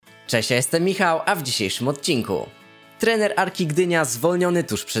Cześć, ja jestem Michał, a w dzisiejszym odcinku trener Arki Gdynia zwolniony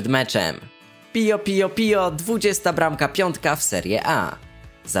tuż przed meczem. Pio pio pio, 20 bramka piątka w Serie A.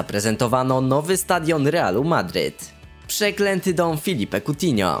 Zaprezentowano nowy stadion Realu Madryt. Przeklęty dom Philippe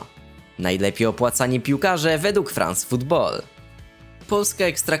Coutinho. Najlepiej opłacani piłkarze według France Football. Polska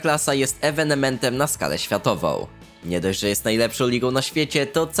Ekstraklasa jest ewenementem na skalę światową. Nie dość, że jest najlepszą ligą na świecie,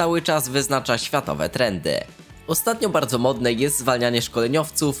 to cały czas wyznacza światowe trendy. Ostatnio bardzo modne jest zwalnianie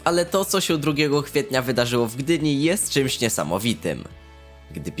szkoleniowców, ale to, co się 2 kwietnia wydarzyło w Gdyni, jest czymś niesamowitym.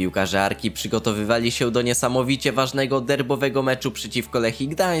 Gdy piłkarze Arki przygotowywali się do niesamowicie ważnego derbowego meczu przeciwko Lechii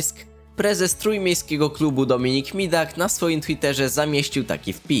Gdańsk, prezes trójmiejskiego klubu Dominik Midak na swoim Twitterze zamieścił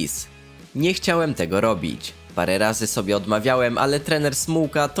taki wpis: nie chciałem tego robić. Parę razy sobie odmawiałem, ale trener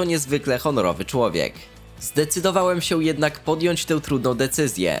Smułka to niezwykle honorowy człowiek. Zdecydowałem się jednak podjąć tę trudną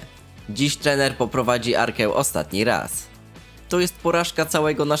decyzję. Dziś trener poprowadzi Arkę ostatni raz. To jest porażka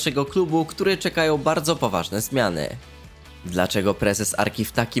całego naszego klubu, który czekają bardzo poważne zmiany. Dlaczego prezes Arki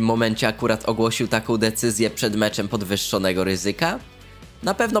w takim momencie akurat ogłosił taką decyzję przed meczem podwyższonego ryzyka?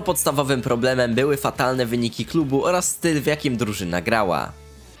 Na pewno podstawowym problemem były fatalne wyniki klubu oraz styl, w jakim drużyna grała.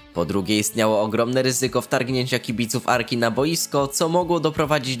 Po drugie, istniało ogromne ryzyko wtargnięcia kibiców Arki na boisko, co mogło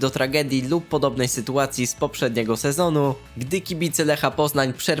doprowadzić do tragedii lub podobnej sytuacji z poprzedniego sezonu, gdy kibice Lecha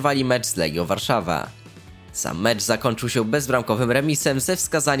Poznań przerwali mecz z Legią Warszawa. Sam mecz zakończył się bezbramkowym remisem ze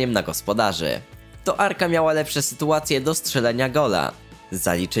wskazaniem na gospodarzy. To Arka miała lepsze sytuacje do strzelenia gola.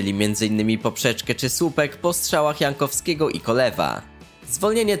 Zaliczyli m.in. poprzeczkę czy słupek po strzałach Jankowskiego i Kolewa.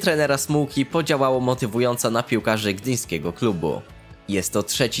 Zwolnienie trenera Smułki podziałało motywująco na piłkarzy gdyńskiego klubu. Jest to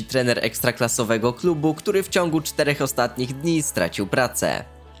trzeci trener ekstraklasowego klubu, który w ciągu 4 ostatnich dni stracił pracę.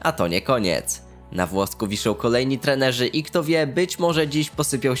 A to nie koniec. Na włosku wiszą kolejni trenerzy i kto wie, być może dziś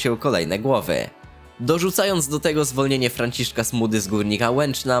posypią się kolejne głowy. Dorzucając do tego zwolnienie Franciszka Smudy z Górnika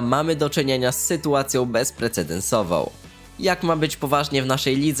Łęczna, mamy do czynienia z sytuacją bezprecedensową. Jak ma być poważnie w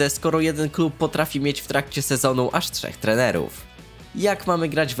naszej lidze, skoro jeden klub potrafi mieć w trakcie sezonu aż 3 trenerów? Jak mamy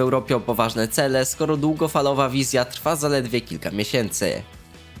grać w Europie o poważne cele, skoro długofalowa wizja trwa zaledwie kilka miesięcy?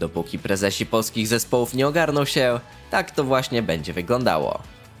 Dopóki prezesi polskich zespołów nie ogarną się, tak to właśnie będzie wyglądało.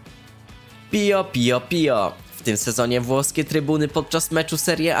 Pio pio pio. W tym sezonie włoskie trybuny podczas meczu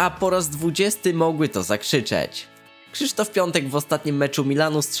Serie A po raz 20 mogły to zakrzyczeć. Krzysztof Piątek w ostatnim meczu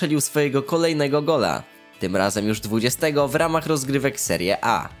Milanu strzelił swojego kolejnego gola, tym razem już 20 w ramach rozgrywek Serie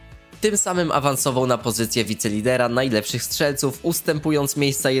A. Tym samym awansował na pozycję wicelidera najlepszych strzelców, ustępując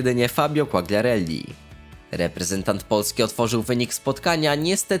miejsca jedynie Fabio Quagliarelli. Reprezentant Polski otworzył wynik spotkania,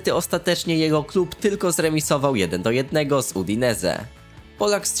 niestety ostatecznie jego klub tylko zremisował 1-1 z Udinese.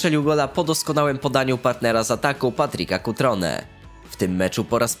 Polak strzelił gola po doskonałym podaniu partnera z ataku Patricka Cutrone. W tym meczu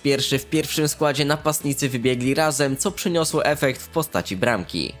po raz pierwszy w pierwszym składzie napastnicy wybiegli razem, co przyniosło efekt w postaci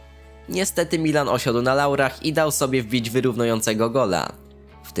bramki. Niestety Milan osiadł na laurach i dał sobie wbić wyrównującego gola.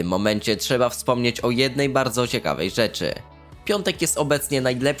 W tym momencie trzeba wspomnieć o jednej bardzo ciekawej rzeczy. Piątek jest obecnie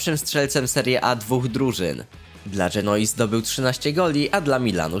najlepszym strzelcem Serie A 2 drużyn. Dla Genoi zdobył 13 goli, a dla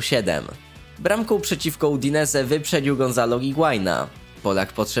Milanu 7. Bramką przeciwko Udinese wyprzedził Gonzalo Higuaina.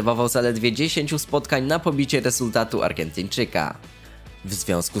 Polak potrzebował zaledwie 10 spotkań na pobicie rezultatu Argentyńczyka. W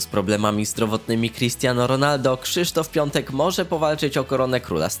związku z problemami zdrowotnymi Cristiano Ronaldo, Krzysztof Piątek może powalczyć o koronę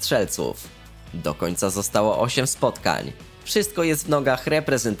króla strzelców. Do końca zostało 8 spotkań. Wszystko jest w nogach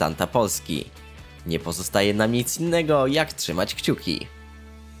reprezentanta Polski. Nie pozostaje nam nic innego, jak trzymać kciuki.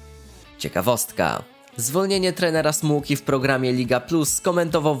 Ciekawostka. Zwolnienie trenera Smułki w programie Liga Plus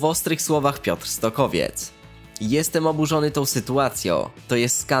skomentował w ostrych słowach Piotr Stokowiec. Jestem oburzony tą sytuacją. To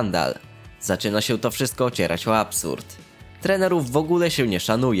jest skandal. Zaczyna się to wszystko ocierać o absurd. Trenerów w ogóle się nie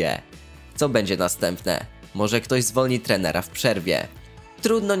szanuje. Co będzie następne? Może ktoś zwolni trenera w przerwie.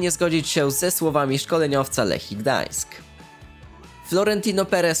 Trudno nie zgodzić się ze słowami szkoleniowca Lechii Gdańsk. Florentino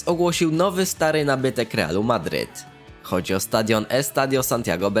Perez ogłosił nowy stary nabytek Realu Madryt. Chodzi o stadion Estadio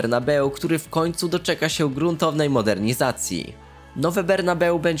Santiago Bernabeu, który w końcu doczeka się gruntownej modernizacji. Nowe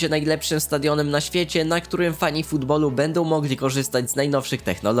Bernabeu będzie najlepszym stadionem na świecie, na którym fani futbolu będą mogli korzystać z najnowszych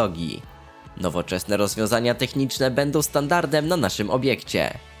technologii. Nowoczesne rozwiązania techniczne będą standardem na naszym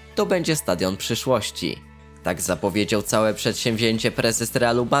obiekcie. To będzie stadion przyszłości. Tak zapowiedział całe przedsięwzięcie prezes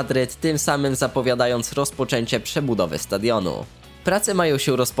Realu Madryt, tym samym zapowiadając rozpoczęcie przebudowy stadionu. Prace mają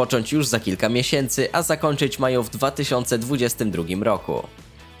się rozpocząć już za kilka miesięcy, a zakończyć mają w 2022 roku.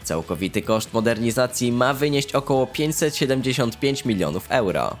 Całkowity koszt modernizacji ma wynieść około 575 milionów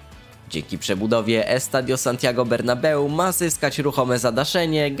euro. Dzięki przebudowie Estadio Santiago Bernabeu ma zyskać ruchome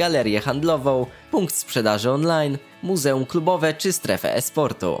zadaszenie, galerię handlową, punkt sprzedaży online, muzeum klubowe czy strefę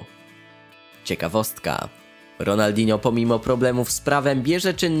e-sportu. Ciekawostka. Ronaldinho pomimo problemów z prawem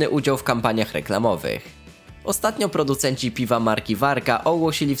bierze czynny udział w kampaniach reklamowych. Ostatnio producenci piwa marki Warka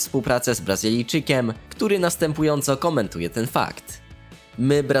ogłosili współpracę z Brazylijczykiem, który następująco komentuje ten fakt.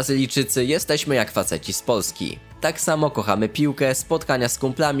 My, Brazylijczycy, jesteśmy jak faceci z Polski. Tak samo kochamy piłkę, spotkania z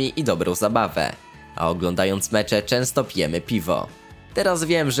kumplami i dobrą zabawę. A oglądając mecze często pijemy piwo. Teraz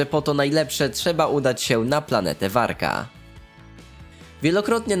wiem, że po to najlepsze trzeba udać się na planetę Warka.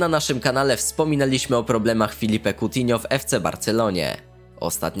 Wielokrotnie na naszym kanale wspominaliśmy o problemach Filipe Coutinho w FC Barcelonie.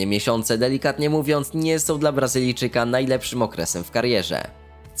 Ostatnie miesiące, delikatnie mówiąc, nie są dla Brazylijczyka najlepszym okresem w karierze.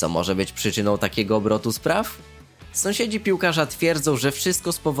 Co może być przyczyną takiego obrotu spraw? Sąsiedzi piłkarza twierdzą, że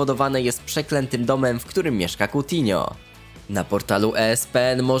wszystko spowodowane jest przeklętym domem, w którym mieszka Coutinho. Na portalu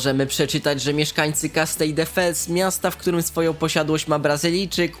ESPN możemy przeczytać, że mieszkańcy Castelldefels, miasta, w którym swoją posiadłość ma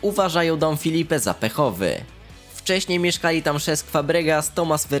Brazylijczyk, uważają dom Filipe za pechowy. Wcześniej mieszkali tam Cesc Fabregas,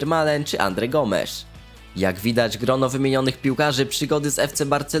 Thomas Vermaelen czy André Gomes. Jak widać, grono wymienionych piłkarzy przygody z FC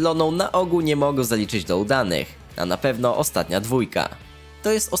Barceloną na ogół nie mogą zaliczyć do udanych, a na pewno ostatnia dwójka.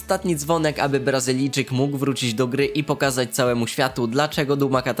 To jest ostatni dzwonek, aby Brazylijczyk mógł wrócić do gry i pokazać całemu światu, dlaczego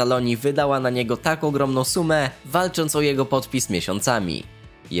Duma Katalonii wydała na niego tak ogromną sumę, walcząc o jego podpis miesiącami.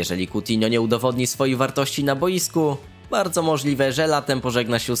 Jeżeli Coutinho nie udowodni swojej wartości na boisku, bardzo możliwe, że latem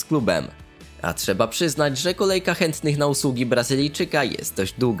pożegna się z klubem. A trzeba przyznać, że kolejka chętnych na usługi Brazylijczyka jest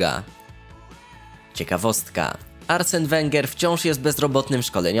dość długa. Ciekawostka. Arsene Wenger wciąż jest bezrobotnym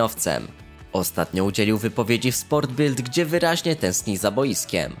szkoleniowcem. Ostatnio udzielił wypowiedzi w Sport Bild, gdzie wyraźnie tęskni za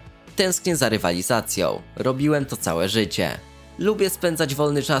boiskiem. Tęsknię za rywalizacją. Robiłem to całe życie. Lubię spędzać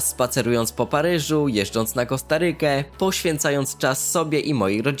wolny czas spacerując po Paryżu, jeżdżąc na Kostarykę, poświęcając czas sobie i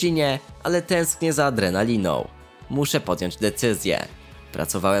mojej rodzinie, ale tęsknię za adrenaliną. Muszę podjąć decyzję.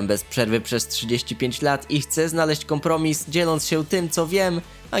 Pracowałem bez przerwy przez 35 lat i chcę znaleźć kompromis, dzieląc się tym, co wiem,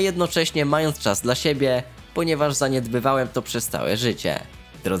 a jednocześnie mając czas dla siebie, ponieważ zaniedbywałem to przez całe życie.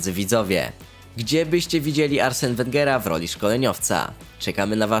 Drodzy widzowie, gdzie byście widzieli Arsene Wengera w roli szkoleniowca?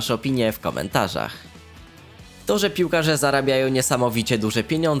 Czekamy na wasze opinie w komentarzach. To, że piłkarze zarabiają niesamowicie duże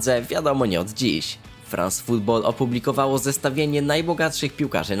pieniądze, wiadomo nie od dziś. France Football opublikowało zestawienie najbogatszych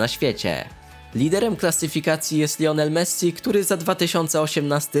piłkarzy na świecie. Liderem klasyfikacji jest Lionel Messi, który za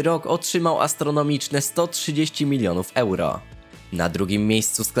 2018 rok otrzymał astronomiczne 130 milionów euro. Na drugim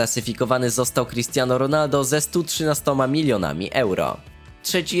miejscu sklasyfikowany został Cristiano Ronaldo ze 113 milionami euro.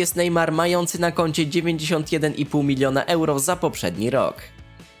 Trzeci jest Neymar, mający na koncie 91,5 miliona euro za poprzedni rok.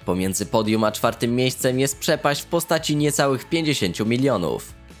 Pomiędzy podium a czwartym miejscem jest przepaść w postaci niecałych 50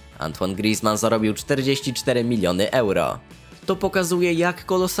 milionów. Antoine Griezmann zarobił 44 miliony euro. To pokazuje, jak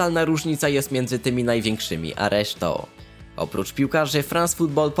kolosalna różnica jest między tymi największymi a resztą. Oprócz piłkarzy, France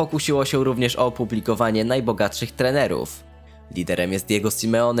Football pokusiło się również o opublikowanie najbogatszych trenerów. Liderem jest Diego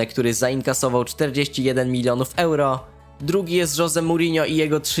Simeone, który zainkasował 41 milionów euro. Drugi jest Jose Mourinho i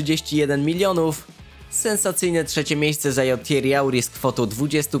jego 31 milionów. Sensacyjne trzecie miejsce zajął Thierry Henry z kwotą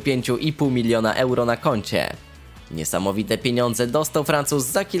 25,5 miliona euro na koncie. Niesamowite pieniądze dostał Francuz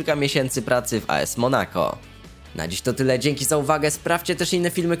za kilka miesięcy pracy w AS Monaco. Na dziś to tyle, dzięki za uwagę, sprawdźcie też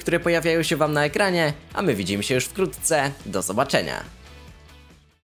inne filmy, które pojawiają się wam na ekranie, a my widzimy się już wkrótce, do zobaczenia.